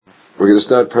We're going to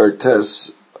start Perek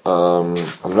Tes.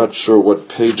 I'm not sure what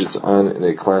page it's on in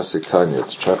a classic Tanya.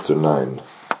 It's chapter 9.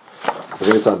 I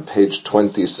think it's on page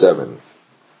 27.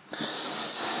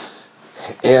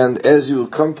 And as you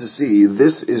will come to see,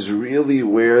 this is really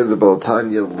where the Baal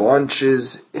Tanya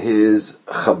launches his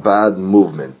Chabad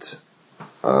movement.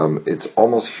 It's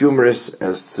almost humorous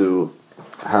as to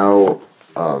how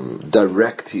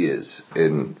direct he is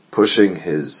in pushing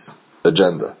his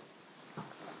agenda.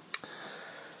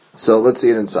 So let's see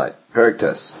it inside. Perek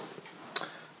Tes.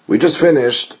 We just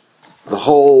finished the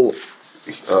whole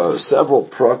several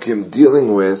prakim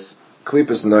dealing with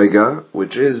Klipas Noiga,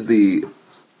 which is the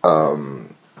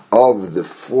of the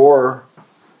four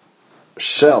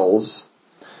shells.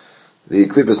 The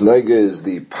Klipas Noiga is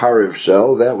the Pariv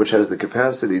shell, that which has the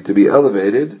capacity to be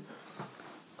elevated.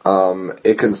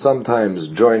 It can sometimes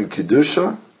join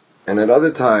Kedusha, and at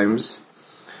other times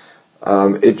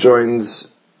it joins,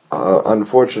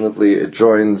 unfortunately, it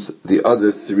joins the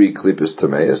other three Klipas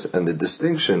Tameis, and the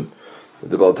distinction that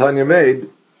the Baal Tanya made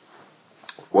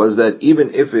was that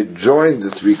even if it joined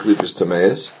the three Klipas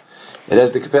Tameis, it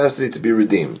has the capacity to be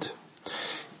redeemed.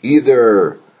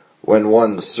 Either when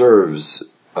one serves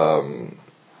HaKadosh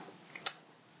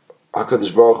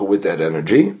Baruch Hu with that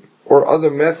energy, or other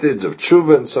methods of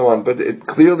tshuva and so on, but it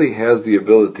clearly has the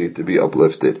ability to be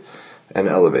uplifted and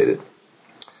elevated.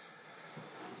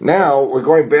 Now, we're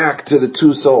going back to the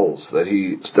two souls that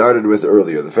he started with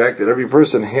earlier. The fact that every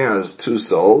person has two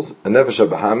souls, a Nefesh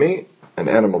HaBahami, an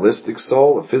animalistic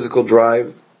soul, a physical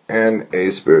drive, and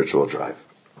a spiritual drive.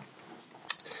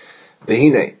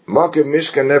 Behine, Makim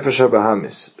Mishkan Nefesh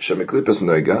HaBahamis, Shemeklipas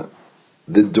Noiga,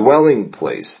 the dwelling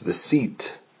place, the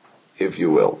seat, if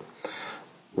you will.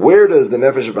 Where does the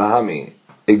Nefesh HaBahami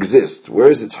exist?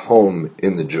 Where is its home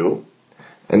in the Jew?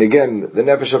 And again, the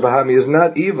Nefesh HaBahami is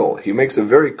not evil. He makes a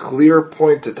very clear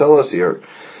point to tell us here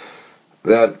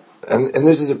that, and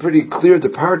this is a pretty clear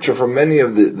departure from many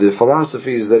of the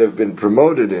philosophies that have been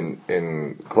promoted in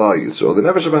Klal Yisrael. The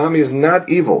Nefesh HaBahami is not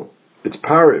evil. It's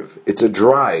pariv. It's a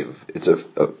drive. It's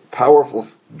a powerful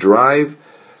drive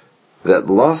that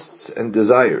lusts and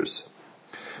desires.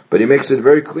 But he makes it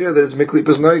very clear that it's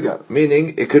Miklipas Noiga,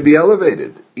 meaning it could be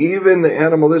elevated. Even the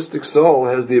animalistic soul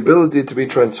has the ability to be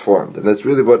transformed. And that's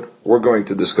really what we're going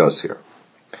to discuss here.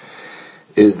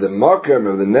 Is the makam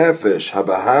of the Nefesh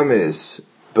HaBahamis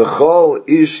B'chol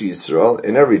Ish Yisrael,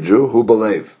 in every Jew, who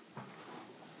believe.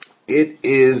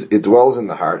 It dwells in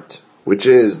the heart, which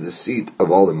is the seat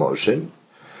of all emotion.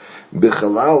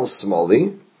 B'chalal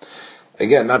Smali,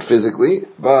 again, not physically,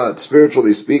 but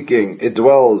spiritually speaking, it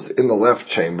dwells in the left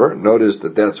chamber. Notice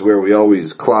that that's where we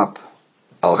always klap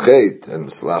al-chet and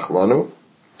slach lanu.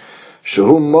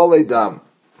 Shehu molei dam.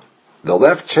 The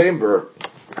left chamber,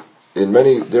 in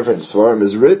many different svarim,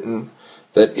 is written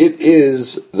that it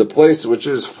is the place which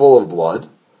is full of blood.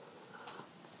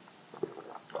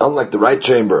 Unlike the right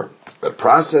chamber, that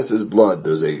processes blood.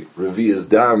 There's a revi'as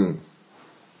dam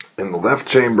in the left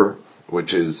chamber,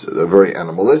 which is a very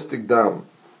animalistic dam.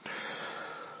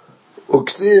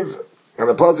 Uksiv, and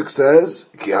the pasuk says,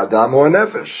 Ki adam hu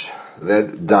nefesh,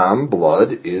 that dam,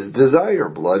 blood, is desire.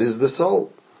 Blood is the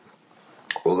soul.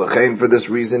 Ulechein, for this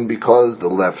reason, because the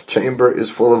left chamber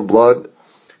is full of blood,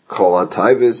 kol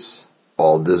hatayvis,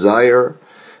 all desire,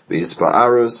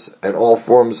 v'yispa'arus, and all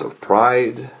forms of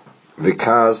pride,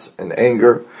 vikas, and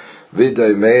anger,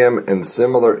 v'daimeim, and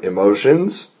similar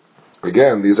emotions.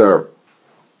 Again, these are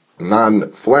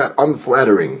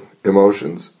unflattering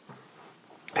emotions.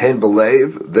 Hen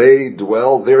believe, they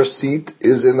dwell, their seat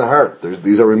is in the heart.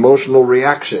 These are emotional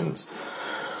reactions.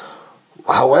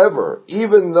 However,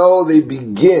 even though they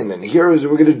begin, and here is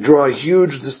we're going to draw a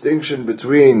huge distinction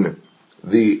between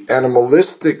the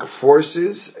animalistic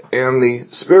forces and the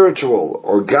spiritual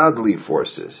or godly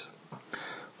forces.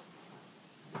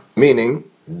 Meaning,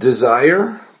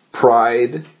 desire,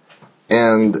 pride,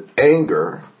 and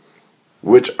anger,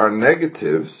 which are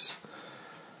negatives,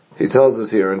 he tells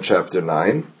us here in chapter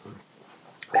 9,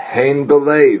 Hein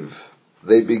believe,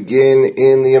 they begin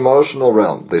in the emotional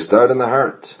realm. They start in the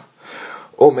heart.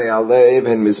 Ume'alev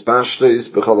hen mispashtes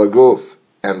b'chol haguf,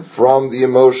 and from the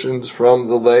emotions, from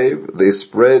the lave, they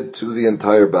spread to the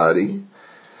entire body.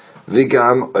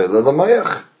 Vigam oile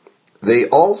l'mayach. They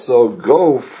also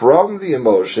go from the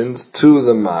emotions to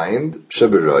the mind,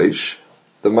 sheberoish,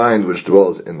 the mind which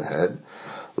dwells in the head,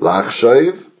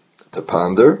 lachshav, to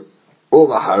ponder,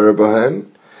 ulahara bohem,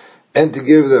 and to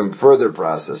give them further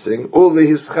processing,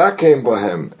 ulihischakem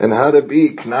bohem, and how to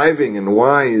be conniving and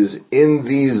wise in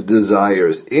these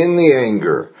desires, in the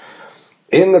anger,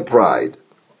 in the pride.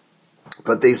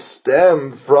 But they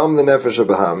stem from the Nefesh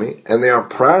HaBahami, and they are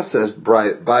processed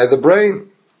by the brain.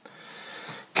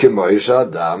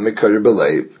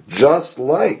 Just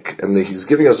like, and he's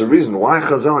giving us a reason why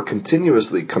Chazal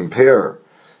continuously compare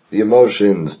the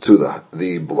emotions to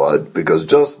the blood, because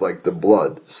just like the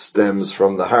blood stems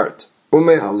from the heart,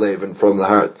 and from the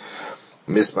heart,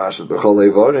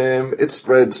 it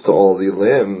spreads to all the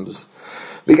limbs,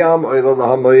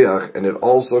 and it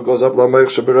also goes up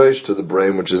to the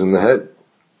brain, which is in the head.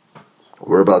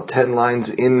 We're about 10 lines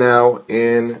in now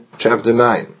in chapter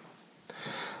 9.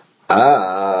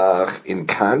 In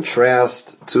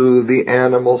contrast to the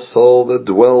animal soul that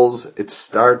dwells, it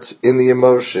starts in the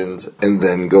emotions and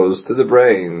then goes to the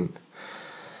brain.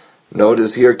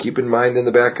 Notice here, keep in mind in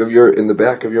the back of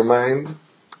your mind,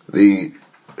 the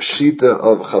Shita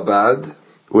of Chabad,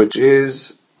 which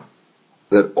is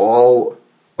that all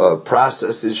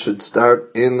processes should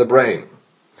start in the brain.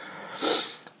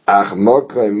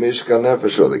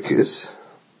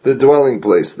 The dwelling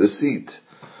place, the seat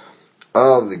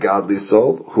of the godly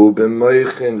soul,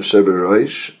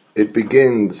 it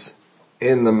begins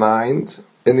in the mind,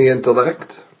 in the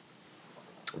intellect.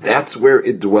 That's where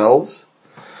it dwells.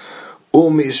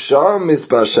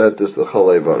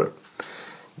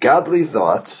 Godly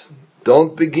thoughts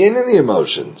don't begin in the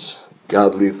emotions.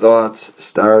 Godly thoughts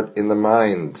start in the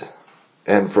mind,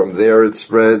 and from there it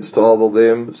spreads to all the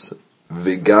limbs.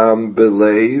 Vigam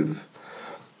belev.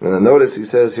 And notice he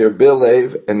says here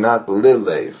belev and not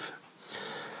lilev.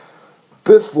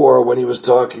 Before, when he was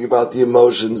talking about the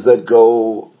emotions that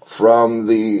go from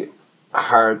the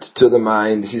heart to the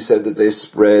mind, he said that they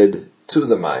spread to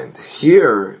the mind.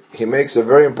 Here, he makes a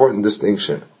very important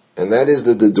distinction, and that is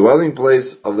that the dwelling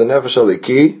place of the Nefesh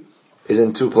Haliki is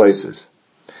in two places.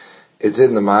 It's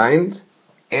in the mind,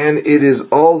 and it is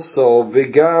also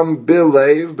Vigam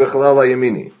Bilev Bechlal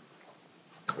Hayamini.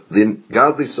 The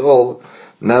godly soul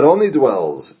not only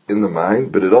dwells in the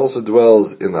mind, but it also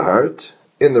dwells in the heart,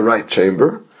 in the right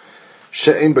chamber,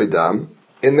 she'ein beidam,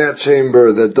 in that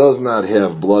chamber that does not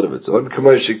have blood of its own. Like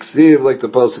the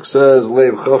pasuk says,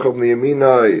 Leiv chacham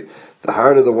liyaminai, the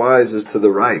heart of the wise is to the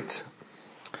right.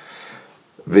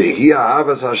 Vehi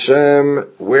ahavas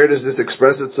Hashem, where does this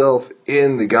express itself?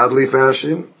 In the godly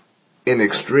fashion, in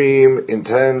extreme,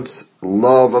 intense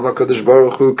love of HaKadosh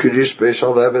Baruch Hu, kirish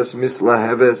beishal heves misla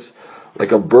heves,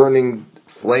 like a burning,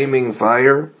 flaming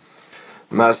fire.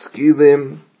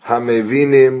 Maskilim,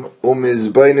 Hamevinim,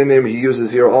 Umizbaininim, he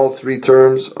uses here all three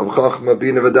terms of Chachma,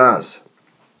 Bina, Vadas.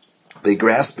 They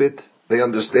grasp it, they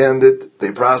understand it,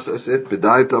 they process it,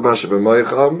 B'daita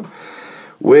B'moicham,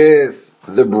 with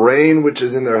the brain which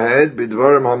is in their head,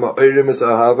 B'dvarim Hama'orim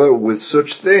Esahava, with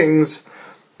such things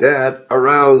that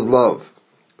arouse love.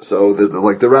 So,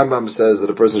 like the Rambam says, that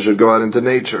a person should go out into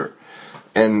nature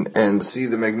and see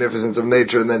the magnificence of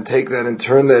nature and then take that and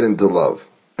turn that into love.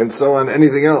 And so on,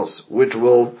 anything else which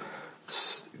will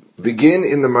begin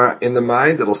in the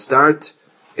mind, it'll start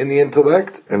in the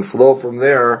intellect and flow from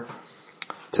there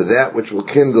to that which will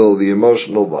kindle the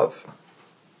emotional love.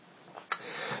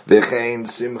 V'chein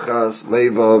simchas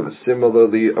levav,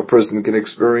 similarly, a person can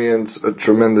experience a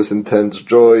tremendous intense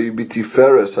joy.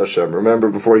 B'tiferes Hashem. Remember,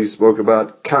 before he spoke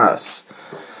about kas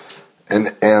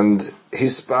and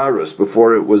hisparus,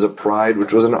 before it was a pride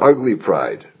which was an ugly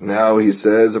pride. Now he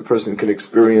says a person can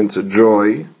experience a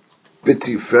joy,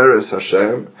 b'tiferes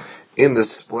Hashem, in the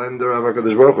splendor of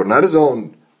HaKadosh Baruch Hu, not his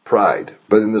own pride,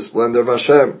 but in the splendor of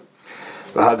Hashem.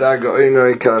 Like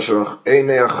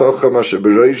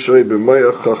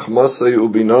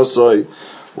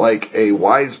a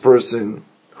wise person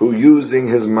who, using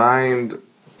his mind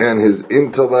and his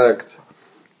intellect,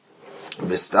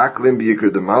 mistaklim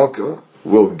b'yikr demalka,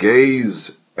 will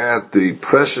gaze at the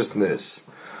preciousness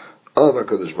of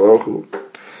HaKadosh Baruch Hu,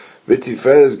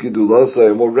 v'tiferes gidulasai,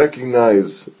 and will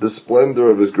recognize the splendor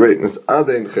of his greatness,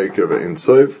 adein cheker ve'in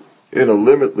sof, in a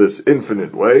limitless,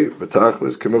 infinite way,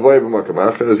 v'tachlis k'mevay b'makam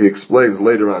acher, as he explains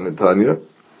later on in Tanya,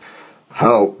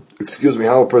 how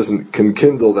a person can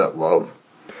kindle that love.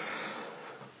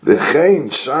 V'chein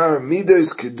shar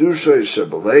midos kedusha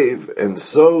shebelev, and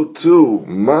so too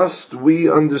must we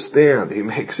understand. He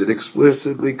makes it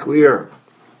explicitly clear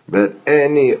that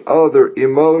any other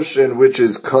emotion which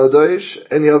is kadosh,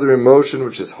 any other emotion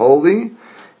which is holy,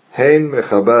 hein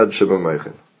mechabad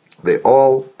shebemoichin. They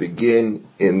all begin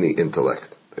in the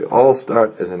intellect. They all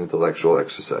start as an intellectual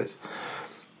exercise,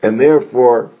 and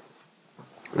therefore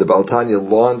the Baal Tanya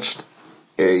launched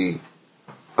a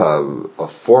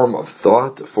form of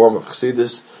thought, a form of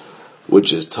Chassidus,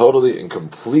 which is totally and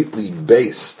completely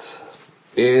based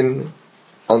in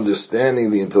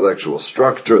understanding the intellectual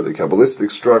structure, the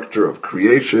Kabbalistic structure of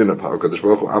creation, of how HaKadosh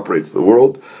Baruch Hu operates the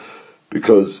world,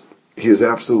 because he is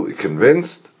absolutely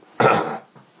convinced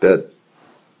that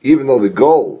even though the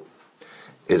goal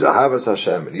is Ahavas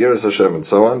Hashem and Yiras Hashem and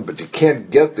so on, but you can't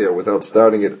get there without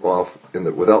starting it off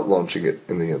without launching it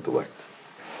in the intellect.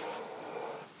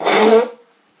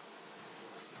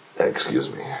 Excuse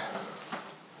me.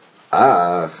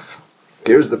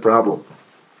 Here's the problem.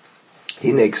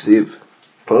 Hine Ksiv,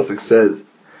 Pasuk says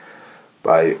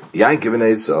by Yankov and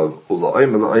Esav,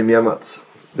 Ula'im Ula'im Yamatz,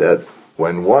 that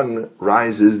when one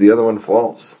rises, the other one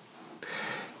falls.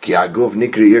 Ki aguf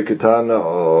nikri ir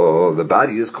ketana, the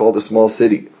body is called a small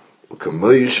city.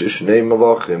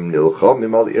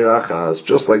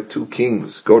 Just like two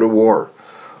kings go to war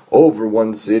over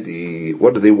one city,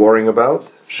 what are they warring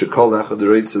about?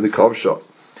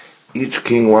 Each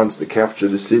king wants to capture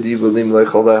the city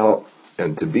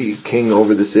and to be king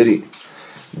over the city.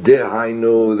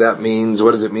 That means,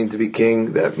 what does it mean to be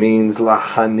king? That means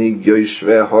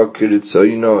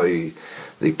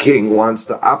the king wants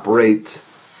to operate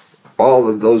all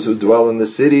of those who dwell in the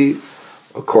city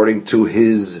according to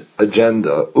his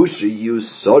agenda.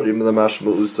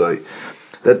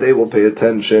 That they will pay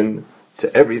attention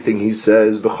to everything he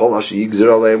says,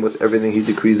 with everything he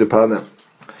decrees upon them.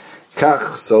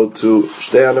 So to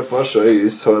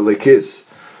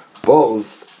both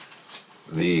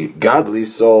the godly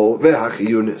soul,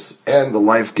 and the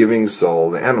life-giving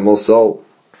soul, the animal soul.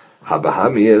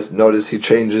 Notice he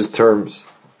changes terms.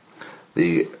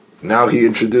 Now he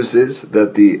introduces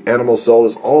that the animal soul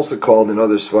is also called in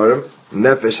other svarim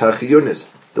nefesh hachiyunis,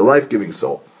 the life-giving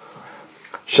soul.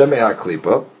 Shemei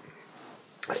haklipa,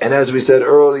 and as we said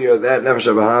earlier, that nefesh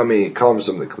habahami comes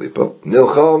from the klipa.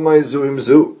 Nilchamai zu im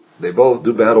zu, they both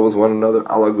do battle with one another.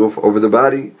 Alaguf, over the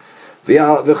body.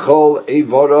 V'chol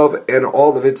eivarav, and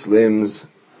all of its limbs.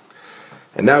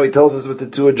 And now he tells us what the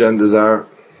two agendas are.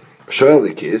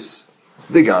 Shoelikis,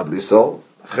 the godly soul.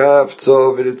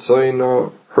 Chavtzo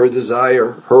v'ritzoino, her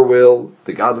desire, her will,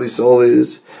 the godly soul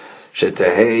is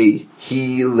Shetehei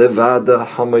hi levada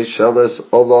hamaysheles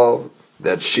olav,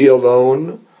 that she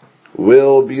alone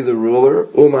will be the ruler,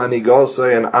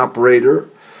 umanigasa, an operator,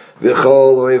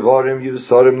 v'chol oivarim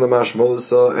yusarim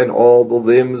lemashmosa, and all the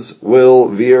limbs will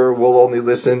only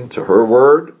listen to her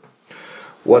word.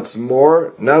 What's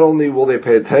more, not only will they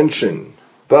pay attention,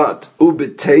 but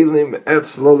ubitelim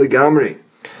etzlo legamri,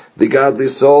 the godly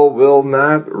soul will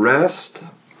not rest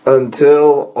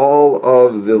until all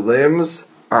of the limbs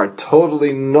are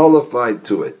totally nullified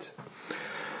to it.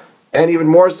 And even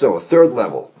more so, third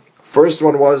level. First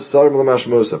one was Sarim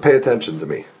Lamashmusa, pay attention to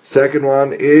me. Second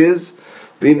one is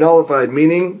be nullified,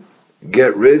 meaning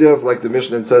get rid of, like the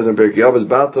Mishnah says in Pirkei Avos,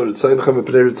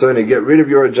 get rid of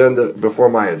your agenda before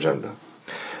my agenda.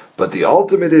 But the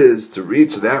ultimate is to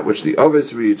reach that which the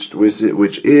Avos reached, which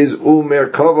is Umer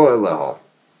Kava Elaha,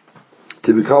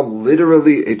 to become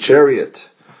literally a chariot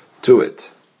to it.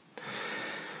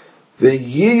 The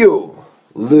yiyu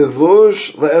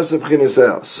levush le'eseb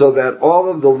chinisel, so that all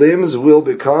of the limbs will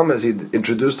become, as he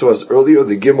introduced to us earlier,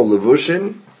 the gimel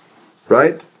levushin,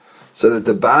 right? So that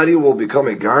the body will become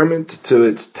a garment to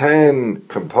its 10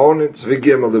 components,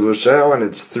 v'gimel levushel, and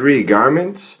its 3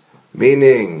 garments,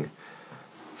 meaning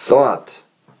thought,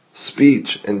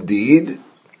 speech, and deed.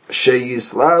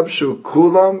 Sheyislabshu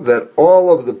kulam, that all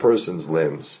of the person's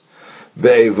limbs,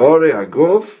 be'evare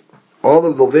haguf, all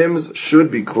of the limbs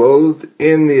should be clothed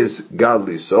in this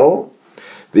godly soul.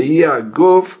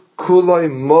 V'yaguf kulay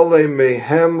mole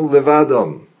mehem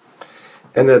levadam,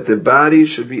 and that the body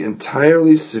should be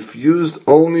entirely suffused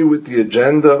only with the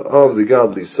agenda of the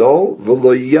godly soul.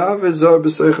 V'lo yavezar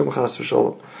b'seichem chas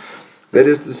v'shalom. That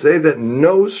is to say that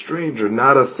no stranger,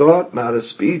 not a thought, not a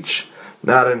speech,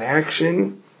 not an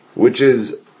action, which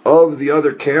is of the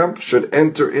other camp, should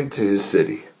enter into his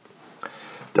city.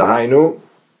 Dahainu,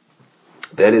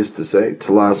 that is to say,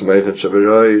 Tlas Meichet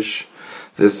Shabaroish,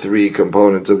 the 3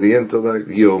 components of the intellect,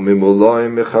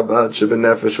 Yomimuloim Mechabad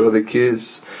Shabanefesh, or the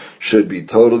kiss, should be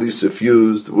totally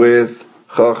suffused with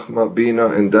Chachma, Bina,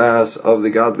 and Das of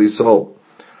the godly soul.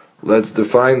 Let's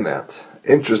define that.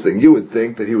 Interesting. You would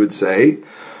think that he would say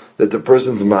that the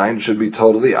person's mind should be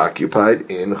totally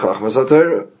occupied in Chachmas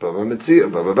HaTorah, Bava Metzia,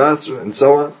 Bava Basra, and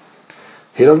so on.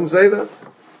 He doesn't say that.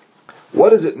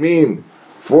 What does it mean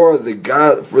for the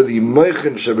God, for the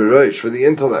Meichen Shabirosh, for the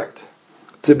intellect,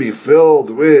 to be filled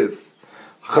with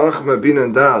Chachma, Bin,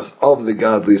 and Das of the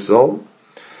godly soul?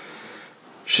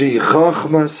 She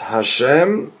Chachmas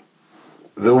Hashem,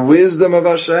 the wisdom of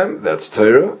Hashem, that's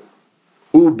Torah,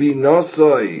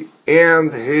 Ubinosoi,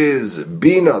 and his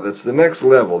Bina, that's the next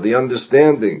level, the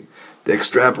understanding, the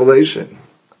extrapolation.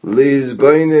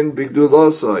 Lizbainin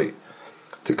Bigdulosoi,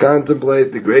 to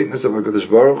contemplate the greatness of HaKadosh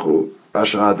Baruch Hu,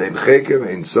 Ashad Ein Chekem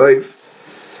Ein Soif,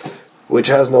 which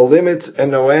has no limit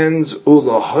and no ends,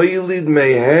 ulahoylid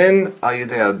mehen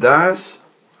ayidei adas,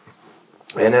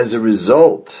 and as a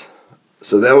result,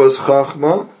 so that was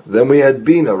chachma, then we had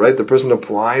bina, right? The person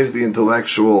applies the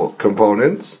intellectual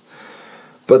components,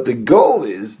 but the goal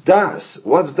is das.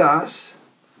 What's das?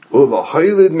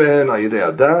 Ulahoylid mehen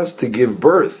ayidei adas, to give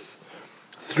birth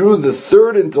through the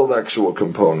third intellectual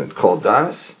component called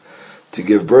das, to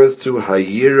give birth to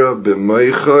hayira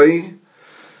b'moichoi,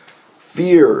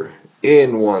 fear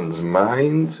in one's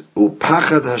mind,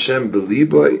 upachad Hashem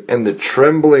b'liboy, and the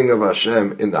trembling of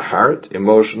Hashem in the heart,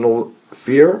 emotional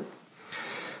fear,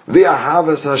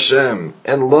 v'ahavas Hashem,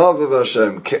 and love of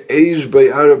Hashem, ke'ej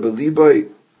b'yara b'liboy,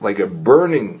 like a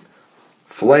burning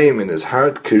flame in his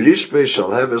heart, kirishbe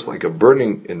shalheves, like a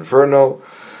burning inferno,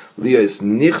 li'es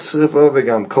nichsrefa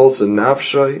v'gam kolsa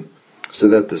nafshoy, so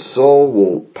that the soul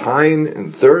will pine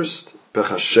and thirst,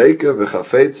 b'chasheka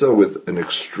v'chafetza, with an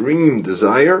extreme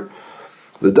desire,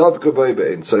 l'davka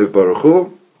be'ein sof baruch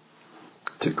hu,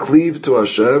 to cleave to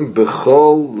Hashem,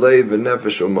 b'chol leiv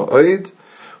v'nefesh u'ma'od,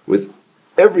 with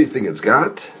everything it's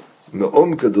got,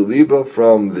 me'omka d'liba,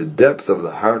 from the depth of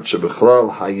the heart, shebechlal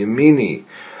hayemini,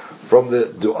 from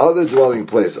the other dwelling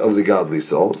place of the godly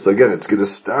soul. So again, it's going to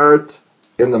start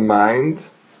in the mind.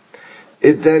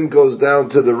 It then goes down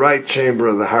to the right chamber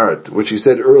of the heart, which he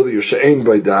said earlier, she'ein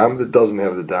by dam, that doesn't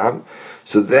have the dam.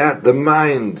 So that the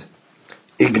mind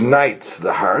ignites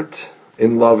the heart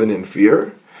in love and in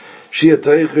fear.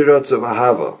 Shi'ataychirotz of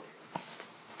ahava,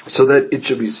 so that it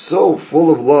should be so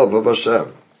full of love of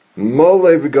Hashem.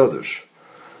 Molei v'godush,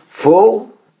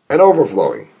 full and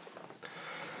overflowing.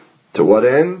 To what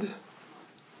end?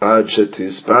 Ad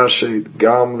shetispashet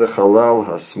gam lechalal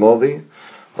hasmoli,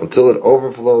 until it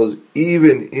overflows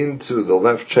even into the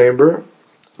left chamber,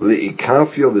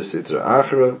 li'ikafyo l'sitra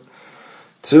achra,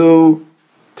 to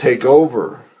take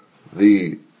over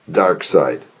the dark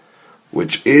side,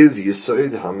 which is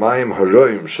Yesod Hamayim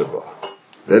Haroim Shaba.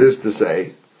 That is to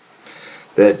say,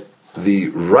 that the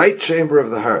right chamber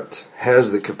of the heart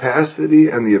has the capacity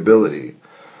and the ability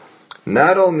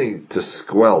not only to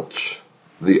squelch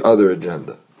the other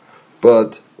agenda,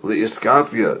 but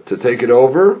li'iskafya, to take it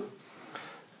over.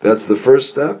 That's the first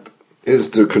step, is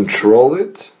to control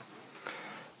it.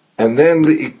 And then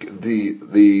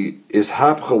the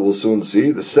ishapcha, we'll soon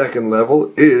see, the second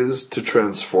level is to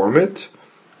transform it,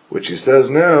 which he says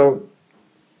now,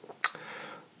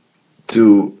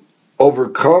 to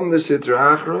overcome the sitra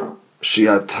achra,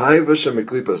 shi'atayva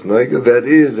shemeklipas noiga, that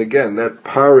is, again, that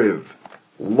pariv,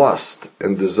 lust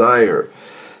and desire,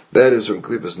 that is from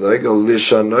klipas noiga,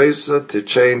 lishanoisa, to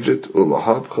change it,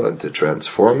 ulahapcha, and to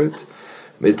transform it,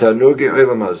 mitanugi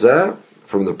olam hazeh,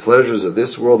 from the pleasures of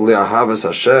this world, li'ahavas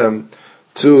Hashem,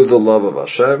 to the love of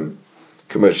Hashem,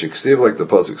 k'meshiksiv, like the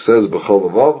pasuk says, b'chol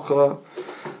levavcha.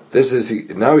 This is,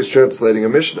 now he's translating a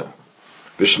Mishnah.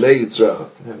 B'shnei yitzrecha.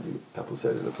 Can I have the apple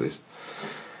cider, please?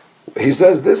 He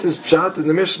says, this is pshat in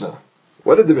the Mishnah.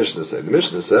 What did the Mishnah say? The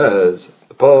Mishnah says,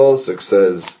 the pasuk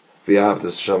says,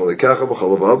 v'yahavtas Hashem l'kecha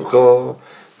b'chol levavcha,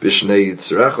 b'shnei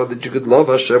yitzrecha, that you could love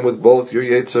Hashem with both your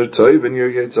yetzer tov and your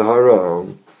yetzer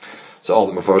hara. So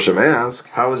all the Mefarshim ask,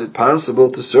 how is it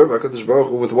possible to serve HaKadosh Baruch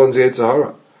Hu with one's yetzer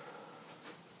hara?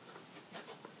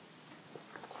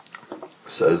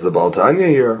 Says the Baal Tanya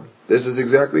here, this is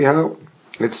exactly how.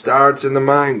 It starts in the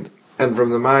mind, and from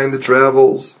the mind it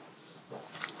travels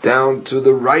down to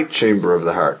the right chamber of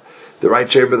the heart. The right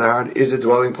chamber of the heart is a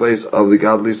dwelling place of the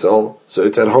godly soul, so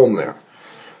it's at home there.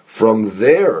 From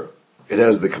there, it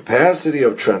has the capacity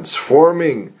of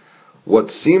transforming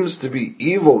what seems to be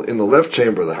evil in the left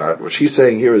chamber of the heart, which he's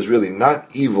saying here is really not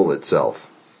evil itself,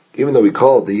 even though we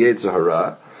call it the Yetzer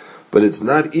Hara, but it's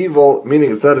not evil,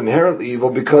 meaning it's not inherently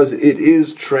evil, because it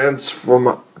is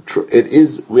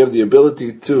we have the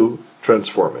ability to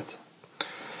transform it.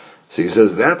 So he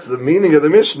says that's the meaning of the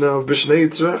Mishnah of B'shnei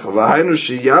Yitzrecha. V'hainu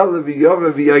sheyale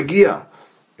v'yove v'yagia.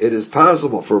 It is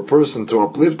possible for a person to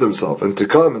uplift himself and to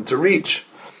come and to reach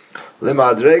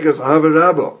L'madregas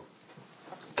Ahavah,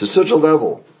 to such a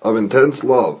level of intense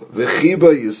love,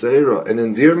 v'chiba yisera, an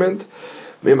endearment,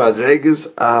 mimadregas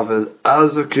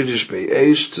aza kiddush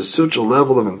be'esh, to such a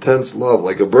level of intense love,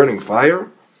 like a burning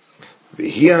fire,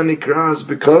 v'hiya nikras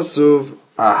b'kasuv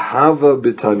ahava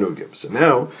b'tanugim. So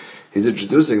now he's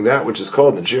introducing that which is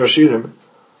called in Shir Hashirim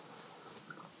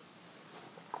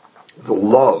the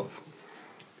love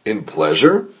in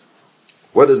pleasure.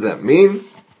 What does that mean?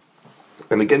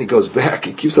 And again, he goes back.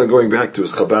 He keeps on going back to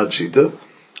his Chabad Shita.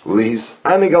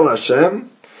 L'his'anigal Hashem,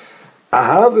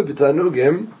 ahava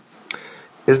b'tanugim,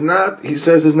 is not, he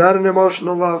says, is not an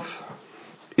emotional love.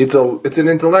 It's an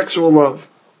intellectual love.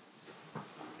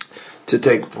 to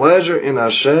take pleasure in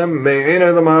Hashem, me'ein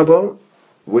the haba,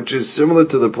 which is similar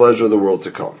to the pleasure of the world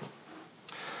to come.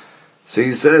 So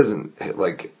he says,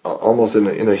 like almost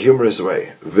in a humorous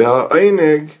way,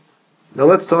 now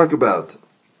let's talk about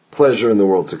pleasure in the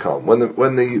world to come. When the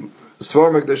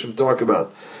Svar Makdashim talk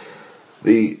about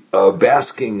the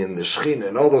basking in the Shechina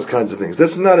and all those kinds of things,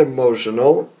 that's not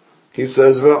emotional. He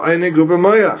says,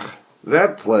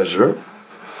 that pleasure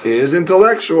is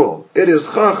intellectual. It is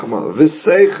chachma,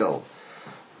 v'seichel.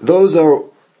 Those are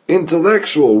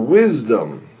intellectual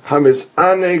wisdom.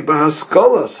 Hamisaneg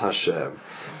b'haskalas Hashem.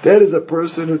 That is a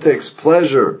person who takes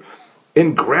pleasure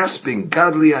in grasping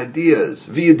godly ideas,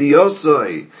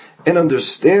 v'yediosai, and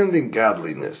understanding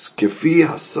godliness. Kefi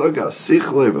hasaga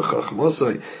sichlei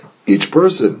v'chachmasai. Each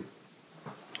person,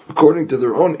 according to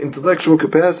their own intellectual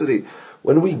capacity,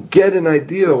 when we get an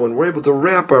idea, when we're able to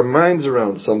wrap our minds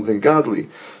around something godly,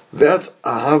 that's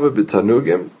ahava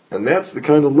b'tanugim, and that's the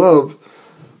kind of love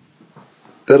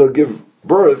that'll give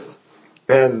birth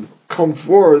and come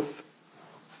forth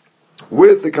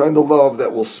with the kind of love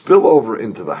that will spill over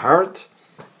into the heart,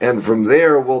 and from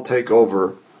there will take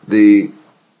over the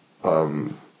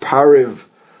pariv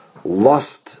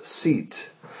lust seat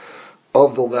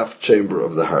of the left chamber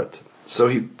of the heart. So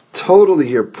he totally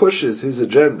here pushes his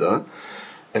agenda,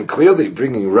 and clearly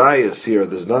bringing rayas here.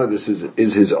 There's none of this is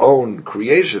his own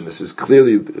creation. This is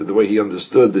clearly the way he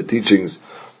understood the teachings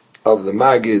of the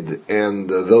Magid and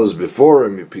those before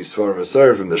him, Pisvar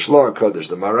Masar from the Shloh Kodesh,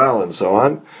 the Maral, and so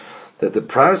on. That the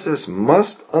process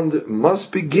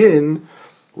must begin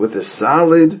with a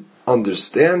solid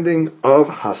understanding of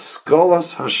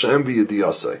Haskalas Hashem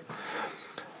v'Yediyasai,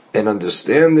 an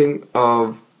understanding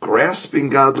of grasping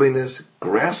godliness,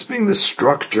 grasping the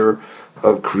structure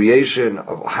of creation,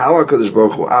 of how HaKadosh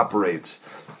Baruch Hu operates,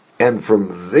 and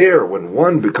from there, when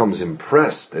one becomes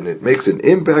impressed and it makes an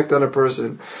impact on a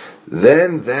person,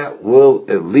 then that will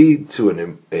lead to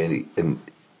an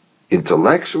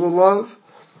intellectual love,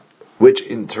 which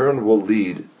in turn will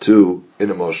lead to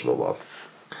an emotional love.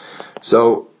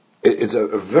 So it's a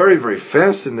very, very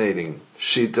fascinating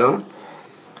shita,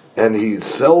 and he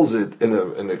sells it in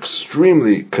an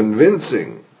extremely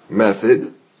convincing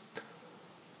method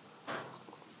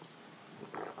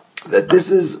that this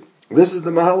is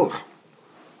the mahalach.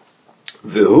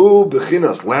 V'hu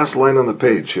b'chinas, last line on the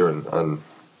page here on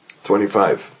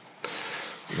 25.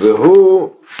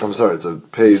 V'hu, I'm sorry, it's on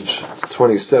page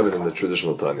 27 in the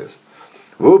traditional Tanyas.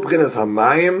 V'hu b'chinas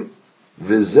hamayim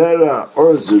v'zera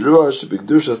or zerua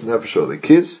shebikdushas nefesh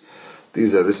olikis.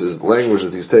 This is language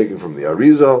that he's taken from the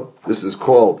Arizal. This is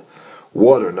called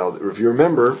water. Now, if you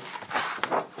remember,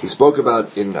 he spoke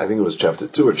about in, I think it was chapter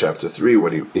 2 or chapter 3,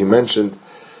 when he mentioned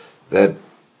that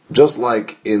just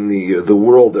like in the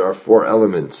world there are 4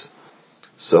 elements,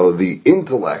 so the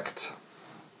intellect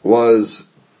was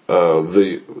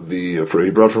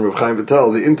he brought from Reb Chaim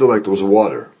Vital, the intellect was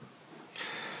water.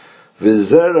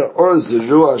 V'zera or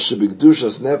zerua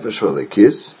shebikdushas nefesh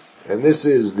v'lekis, and this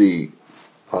is the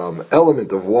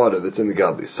element of water that's in the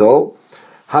godly soul.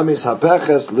 Hamis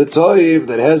hapeches litoiv,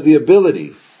 that has the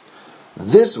ability.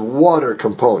 This water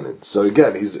component. So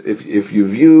again, if you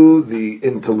view the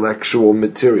intellectual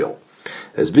material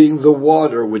as being the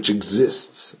water which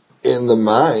exists in the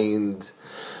mind,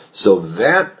 so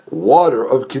that water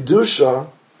of kedusha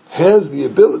has the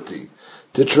ability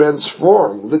to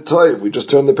transform litoiv. We just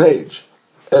turned the page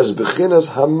as bechinas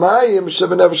hamayim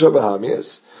shebenefesh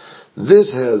habahamis.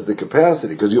 This has the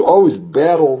capacity, because you always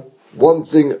battle one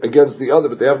thing against the other,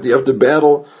 but you have to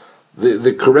battle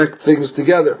the correct things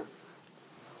together.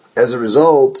 As a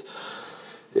result,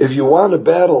 if you want to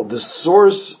battle the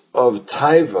source of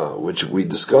taiva, which we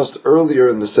discussed earlier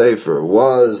in the Sefer,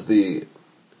 was the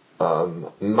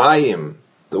mayim,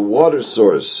 the water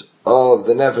source of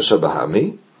the nefesh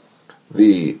habahami,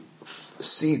 the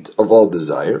seat of all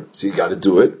desire. So you got to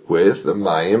do it with the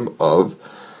mayim of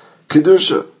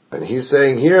kedusha. And he's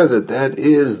saying here that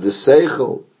is the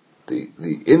seichel, the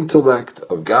intellect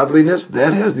of godliness,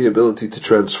 that has the ability to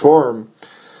transform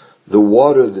the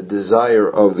water, the desire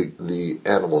of the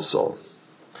animal soul.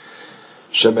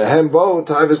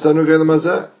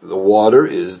 The water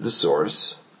is the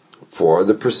source for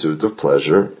the pursuit of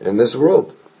pleasure in this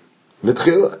world. As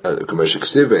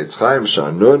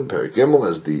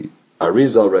the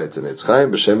Arizal writes in Eitz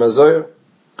Chaim, b'Shem HaZohar.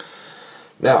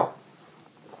 Now,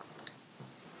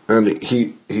 and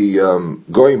he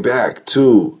going back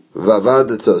to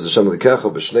Vavadata Hashem Likecha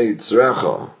b'Shnei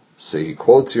Yitzrecha, so he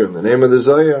quotes here in the name of the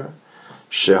Zohar,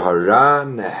 Shehara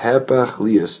nehepach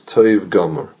liyas toiv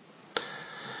gomer.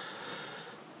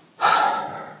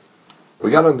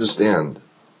 We got to understand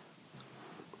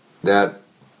that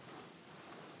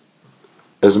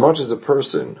as much as a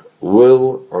person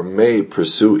will or may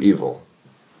pursue evil,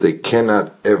 they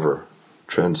cannot ever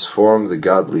transform the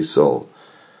godly soul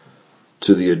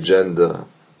to the agenda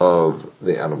of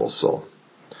the animal soul.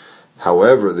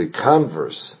 However, the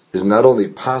converse is not only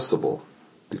possible,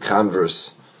 the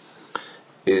converse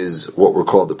is what we're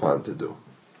called upon to do.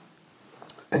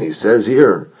 And he says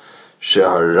here,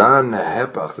 Sheharan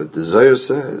Hepach, that the Zohar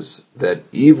says that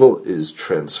evil is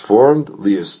transformed,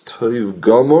 Lias Toiv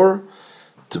Gomor,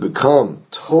 to become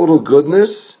total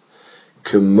goodness,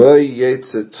 K'may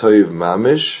Yetzet Toiv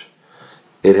Mamish.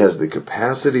 It has the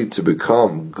capacity to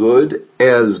become good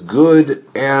as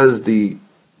the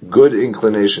good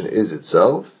inclination is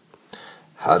itself.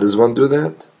 How does one do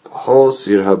that?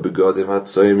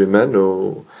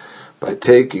 By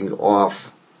taking off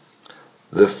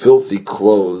the filthy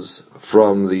clothes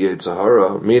from the Yetzer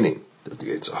Hara, meaning that the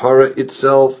Yetzer Hara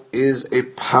itself is a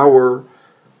power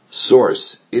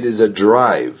source. It is a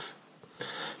drive.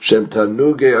 Shem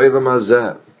Tanugei Olam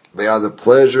Hazeh. They are the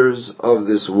pleasures of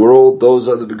this world. Those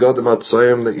are the begodim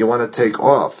hatzayim that you want to take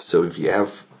off. So if you have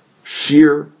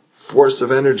sheer force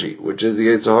of energy, which is the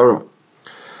Yetzer Hara,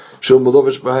 shul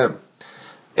meluvesh b'hem,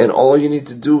 and all you need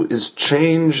to do is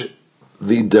change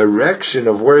the direction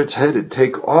of where it's headed.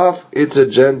 Take off its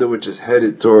agenda, which is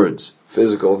headed towards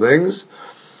physical things,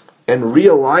 and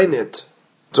realign it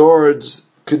towards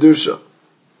Kedusha.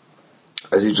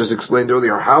 As he just explained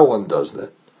earlier, how one does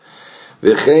that.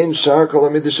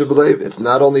 It's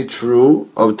not only true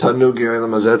of Tanugi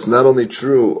Olam Hazeh, it's not only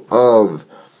true of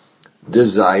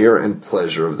desire and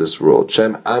pleasure of this world.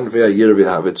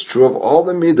 It's true of all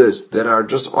the midas that are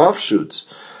just offshoots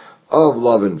of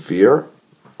love and fear.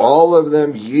 All of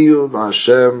them, Yiyud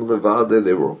Hashem Levade,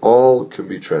 they were all can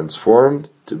be transformed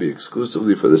to be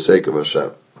exclusively for the sake of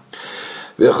Hashem.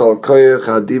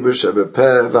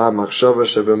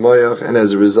 And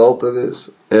as a result of this,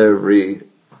 every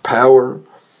power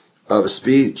of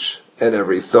speech and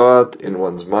every thought in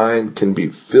one's mind can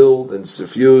be filled and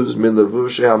suffused.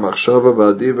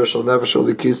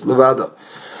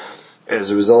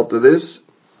 As a result of this,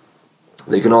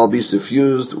 they can all be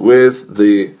suffused with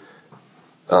the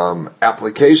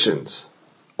applications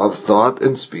of thought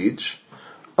and speech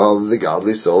of the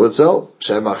godly soul itself.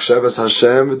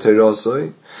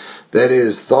 That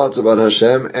is, thoughts about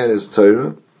Hashem and His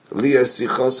Torah.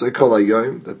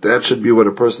 That should be what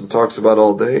a person talks about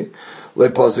all day.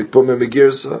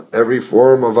 Every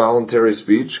form of voluntary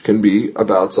speech can be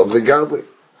about something godly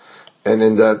and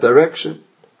in that direction.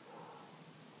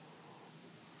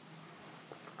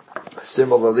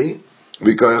 Similarly,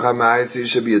 the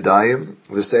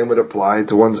same would apply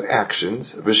to one's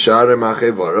actions.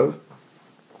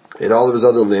 In all of his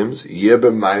other limbs,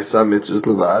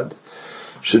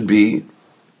 should be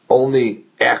only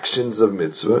actions of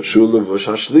mitzvah.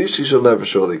 Shall never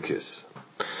surely kiss.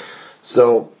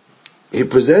 So he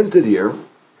presented here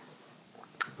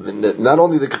not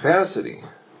only the capacity,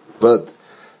 but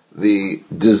the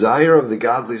desire of the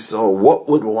godly soul. What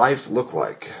would life look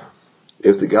like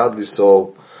if the godly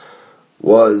soul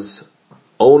was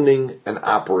owning and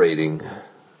operating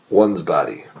one's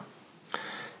body?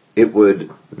 It would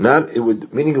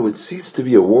cease to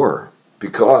be a war,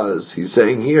 because he's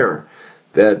saying here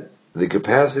that the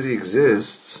capacity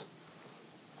exists,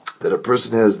 that a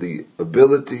person has the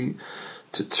ability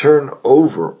to turn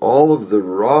over all of the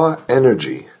raw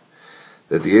energy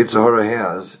that the Yetzer Hara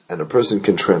has, and a person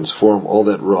can transform all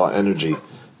that raw energy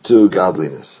to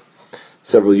godliness.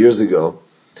 Several years ago,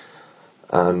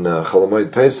 on Chol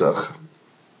Hamoed Pesach,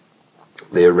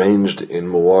 they arranged in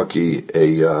Milwaukee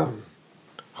a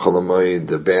Chol Hamoed,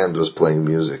 the band was playing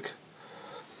music.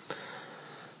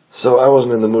 So I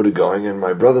wasn't in the mood of going, and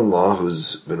my brother-in-law,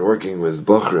 who's been working with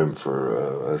Bachrim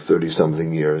for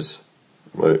 30-something years,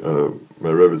 my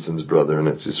Rebbetzon's brother in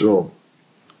Eretz Yisrael,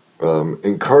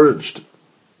 encouraged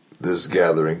this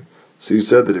gathering. So he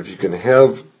said that if you can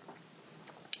have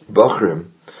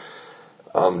Bachrim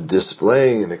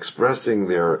displaying and expressing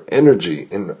their energy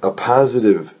in a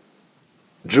positive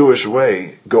Jewish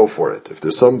way, go for it. If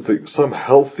there's some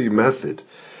healthy method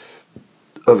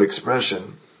of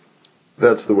expression,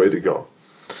 that's the way to go.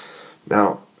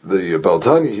 Now, the Baal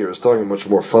Tanya here is talking a much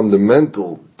more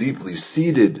fundamental, deeply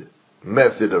seated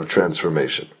method of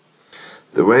transformation.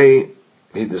 The way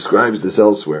he describes this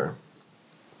elsewhere,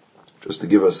 just to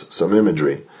give us some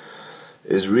imagery,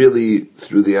 is really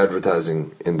through the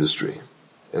advertising industry.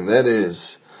 And that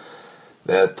is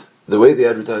that the way the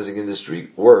advertising industry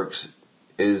works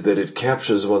is that it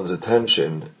captures one's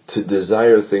attention to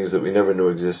desire things that we never knew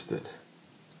existed.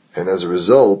 And as a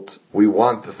result, we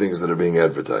want the things that are being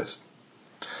advertised.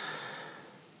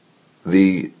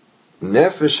 The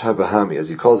Nefesh habahami, as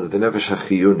he calls it, the nefesh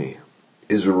hachiyuni,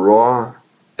 is raw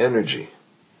energy.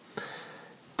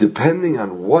 Depending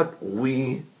on what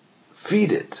we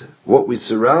feed it, what we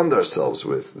surround ourselves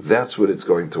with, that's what it's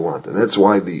going to want. And that's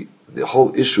why the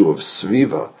whole issue of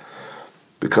sviva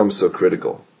becomes so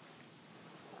critical.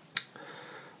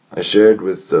 I shared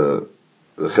with the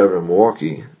Chevra in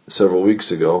Milwaukee several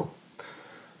weeks ago,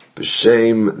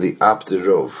 B'Shem the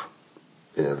Apterov.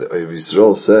 The Ohev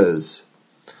Yisrael says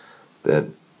that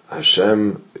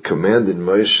Hashem commanded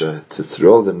Moshe to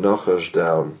throw the Nachash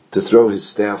down, to throw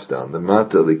his staff down, the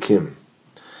Mata Likim,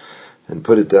 and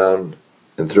put it down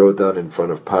and throw it down in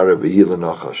front of Parah B'Yila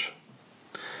Nachash.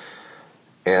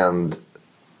 And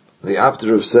the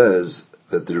Apterov says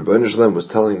that the Rebbeinu Shalom was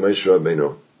telling Moshe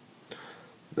Rabbeinu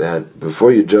that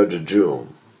before you judge a Jew,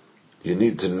 you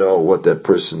need to know what that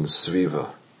person's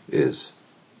sviva is.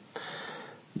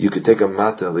 You could take a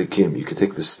Mata Likim, you could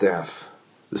take the staff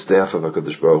of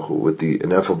HaKadosh Baruch Hu, with the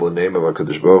ineffable name of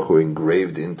HaKadosh Baruch Hu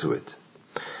engraved into it.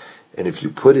 And if you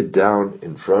put it down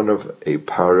in front of a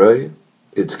paroi,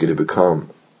 it's going to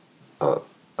become a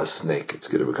snake. It's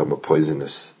going to become a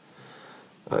poisonous,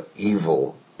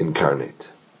 evil incarnate.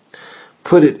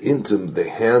 Put it into the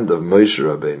hand of Moshe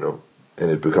Rabbeinu, and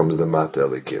it becomes the Mata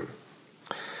Elikim.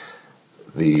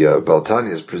 The Baal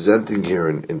Tanya is presenting here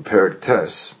in Perek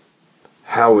Tes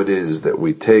how it is that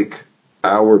we take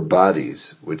our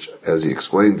bodies, which, as he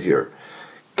explained here,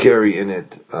 carry in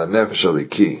it a nefesh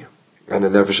aliki and a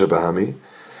nefesh bahami,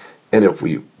 and if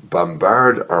we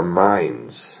bombard our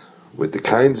minds with the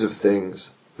kinds of things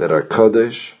that are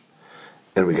kodesh,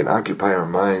 and we can occupy our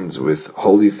minds with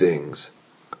holy things,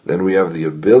 then we have the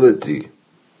ability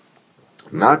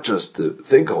not just to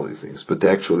think holy things, but to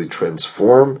actually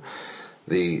transform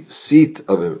the seat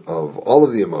of all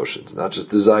of the emotions, not just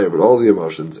desire, but all of the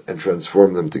emotions, and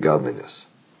transform them to godliness.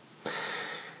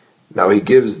 Now he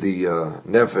gives the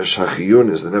Nefesh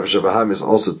HaChiyunis, the Nefesh HaBahamis,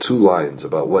 also 2 lines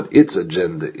about what its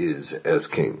agenda is as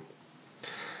king.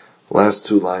 Last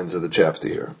 2 lines of the chapter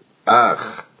here.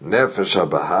 Ach, Nefesh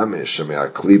HaBahamis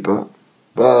Shemea Klipa,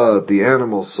 but the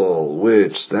animal soul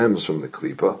which stems from the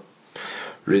Klipa,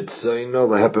 Ritzaino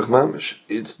Lehepech Mamish,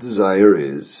 its desire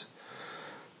is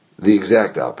the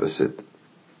exact opposite.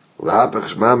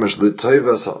 L'hapech mamash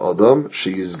l'toivas ha'adam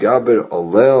she'yizgaber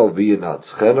alel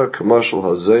v'yinatzchena k'mashal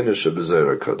hazayna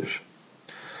she'b'zayra kodesh.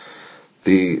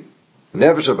 The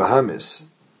nefesh habahamis,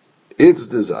 its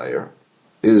desire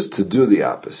is to do the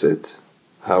opposite.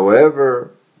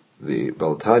 However, the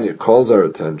Baal Tanya calls our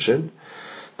attention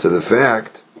to the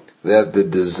fact that the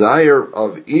desire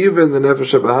of even the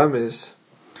nefesh habahamis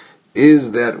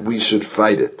is that we should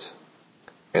fight it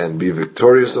and be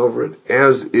victorious over it,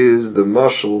 as is the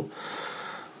mashal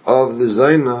of the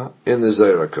Zaina in the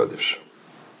Zaira Kodesh.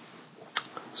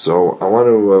 So I want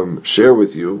to share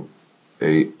with you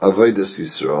a Avodas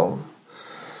Yisrael.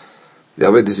 The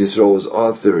Avodas Yisrael was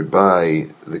authored by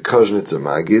the Koznitz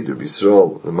Magid, Rabbi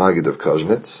Yisrael, the Magid of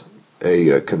Koznitz,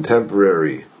 a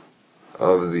contemporary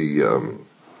of the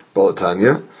Baal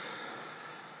Tanya.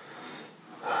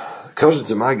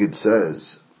 Koznitz Magid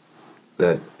says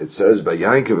that it says by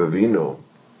Yaakov Avinu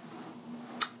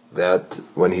that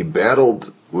when he battled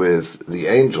with the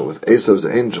angel, with Esav's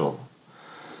angel,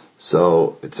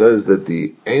 so it says that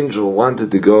the angel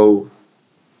wanted to go,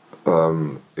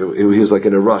 he was like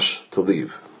in a rush to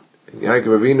leave. And Yaakov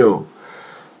Avinu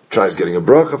tries getting a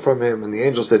bracha from him, and the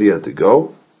angel said he had to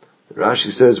go.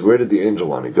 Rashi says, where did the angel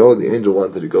want to go? The angel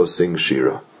wanted to go sing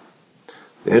Shira.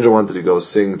 The angel wanted to go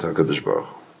sing to HaKadosh Baruch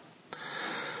Hu.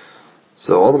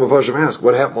 So all the Mefarshim ask,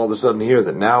 what happened all of a sudden here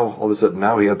that all of a sudden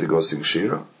he had to go sing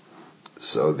Shira?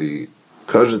 So the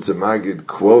Koznitz Magid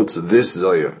quotes this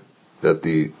Zohar that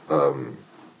the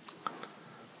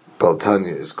Baal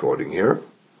Tanya is quoting here,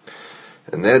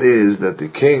 and that is that the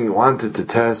king wanted to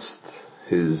test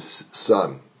his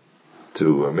son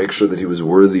to make sure that he was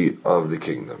worthy of the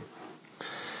kingdom.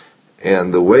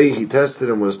 And the way he tested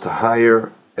him was to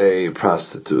hire a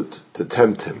prostitute to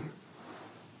tempt him.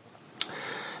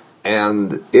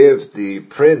 And if the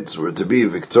prince were to be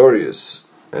victorious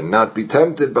and not be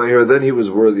tempted by her, then he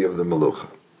was worthy of the Melucha.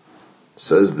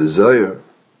 Says the Zohar,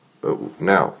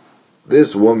 now,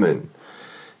 this woman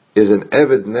is an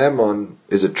Eved Neman,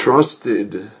 is a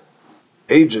trusted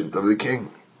agent of the king.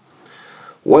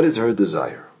 What is her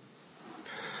desire?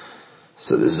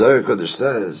 So the Zohar Kodesh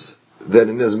says that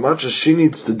in as much as she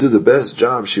needs to do the best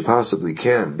job she possibly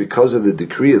can because of the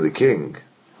decree of the king,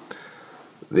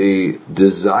 the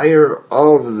desire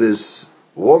of this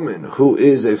woman, who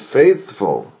is a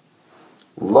faithful,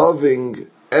 loving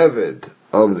Eved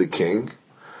of the king,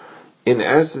 in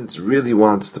essence really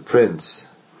wants the prince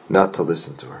not to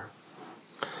listen to her.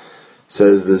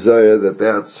 Says the Zohar that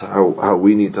that's how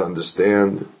we need to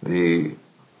understand the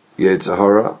Yetzer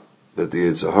Hara, that the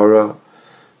Yetzer Hara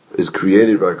is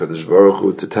created by Kadosh Baruch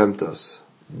Hu to tempt us,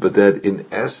 but that in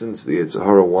essence the Yetzer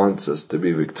Hara wants us to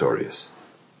be victorious.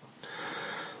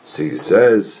 So he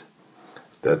says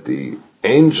that the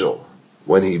angel,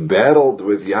 when he battled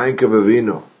with Yaakov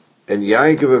Avinu, and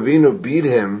Yaakov Avinu beat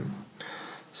him,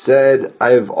 said, I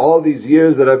have all these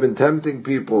years that I've been tempting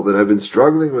people, that I've been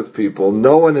struggling with people,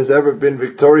 no one has ever been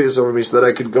victorious over me, so that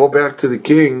I could go back to the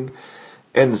king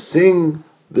and sing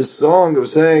the song of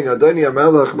saying, Adoni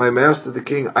HaMelech, my master the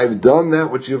king, I've done that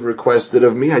which you've requested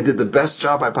of me, I did the best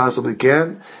job I possibly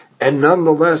can, and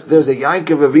nonetheless, there's a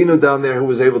Yaakov Avinu down there who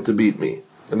was able to beat me.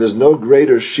 And there's no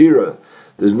greater shira,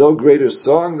 there's no greater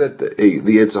song that the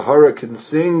Yetzer Hara can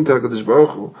sing to HaKadosh Baruch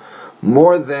Hu,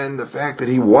 more than the fact that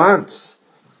he wants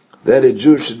that a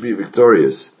Jew should be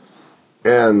victorious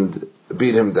and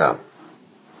beat him down.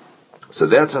 So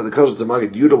that's how the Kosher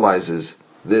Maggid utilizes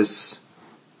this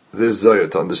Zohar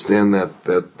to understand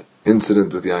that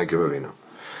incident with Yaakov Avinu.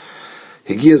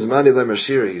 Higi Zmani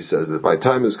LeMashir, he says that by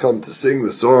time has come to sing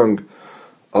the song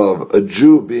of a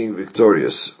Jew being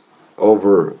victorious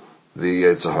over the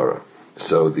Yetzer Hara.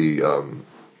 So the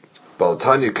Baal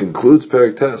Tanya concludes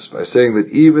Perek Tes by saying that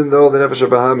even though the Nefesh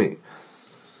HaBahami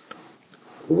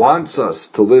wants us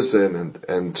to listen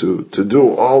and to do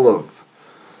all of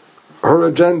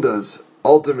her agendas,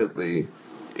 ultimately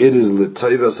it is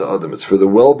l'tayvas ha'adam. It's for the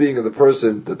well-being of the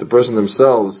person, that the person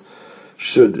themselves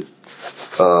should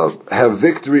have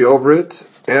victory over it,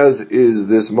 as is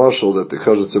this mashal that the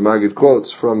Kosher Maggid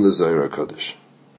quotes from the Zohar HaKadosh.